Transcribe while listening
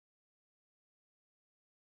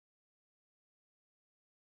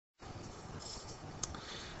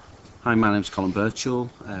Hi, my name is Colin Birchall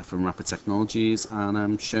from Rapid Technologies, and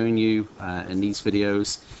I'm showing you in these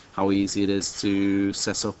videos how easy it is to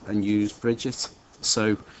set up and use Bridgit.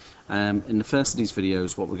 So in the first of these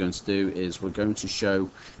videos, what we're going to do is we're going to show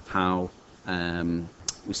how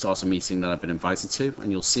we start a meeting that I've been invited to,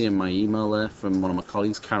 and you'll see in my email there from one of my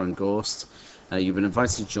colleagues, Karen Gorst. You've been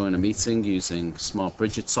invited to join a meeting using Smart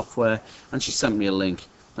Bridgit software, and she sent me a link.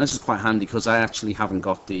 And this is quite handy because I actually haven't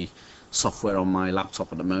got the software on my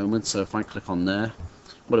laptop at the moment, so if I click on there,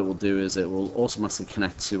 what it will do is it will automatically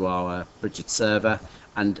connect to our Bridgit server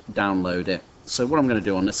and download it. So what I'm going to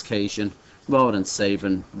do on this occasion, rather than save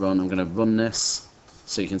and run, I'm going to run this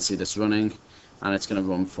so you can see this running, and it's going to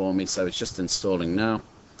run for me. So it's just installing now.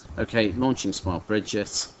 Okay, launching Smart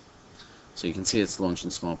Bridgit, so you can see it's launching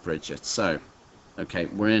Smart Bridgit. So okay,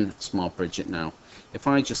 we're in Smart Bridgit now. If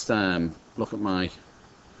I just look at my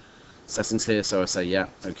settings here, so I say, yeah,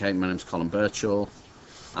 okay, my name's Colin Birchall,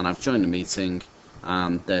 and I've joined the meeting,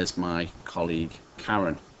 and there's my colleague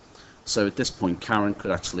Karen. So at this point, Karen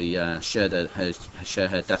could actually share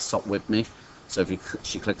her desktop with me. So if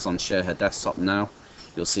she clicks on share her desktop now,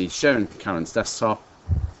 you'll see sharing Karen's desktop,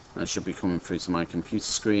 and it should be coming through to my computer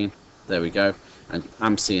screen. There we go, and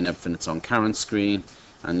I'm seeing everything that's on Karen's screen,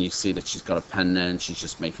 and you see that she's got a pen there, and she's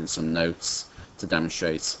just making some notes to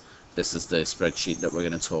demonstrate. This is the spreadsheet that we're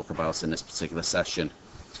going to talk about in this particular session.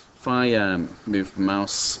 If I move the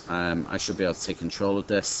mouse, I should be able to take control of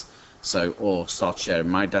this, or start sharing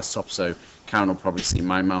my desktop. So Karen will probably see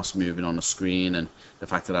my mouse moving on the screen, and the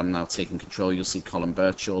fact that I'm now taking control, you'll see Colin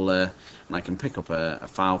Birchall there, and I can pick up a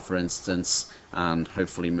file, for instance, and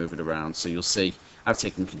hopefully move it around. So you'll see I've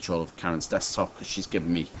taken control of Karen's desktop because she's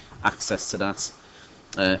given me access to that.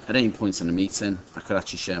 At any point in the meeting, I could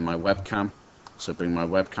actually share my webcam. So bring my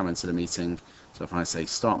webcam into the meeting. So if I say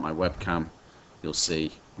start my webcam, you'll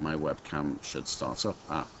see my webcam should start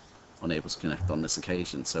up. Unable to connect on this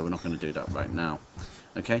occasion, so we're not going to do that right now.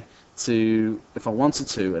 Okay, if I wanted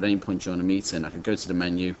to at any point during the meeting, I could go to the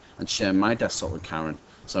menu and share my desktop with Karen.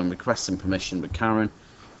 So I'm requesting permission with Karen.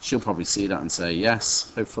 She'll probably see that and say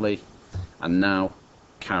yes, hopefully. And now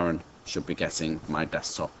Karen should be getting my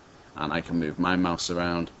desktop, and I can move my mouse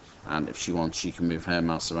around, and if she wants, she can move her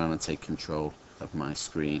mouse around and take control of my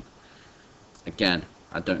screen. Again,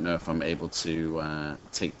 I don't know if I'm able to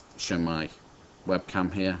show my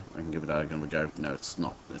webcam here. I can give it a go. No, it's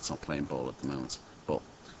not playing ball at the moment, but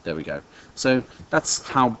there we go. So that's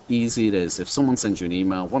how easy it is. If someone sends you an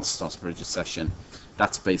email, wants to start a Bridgit session,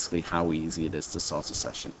 that's basically how easy it is to start a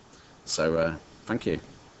session. So thank you.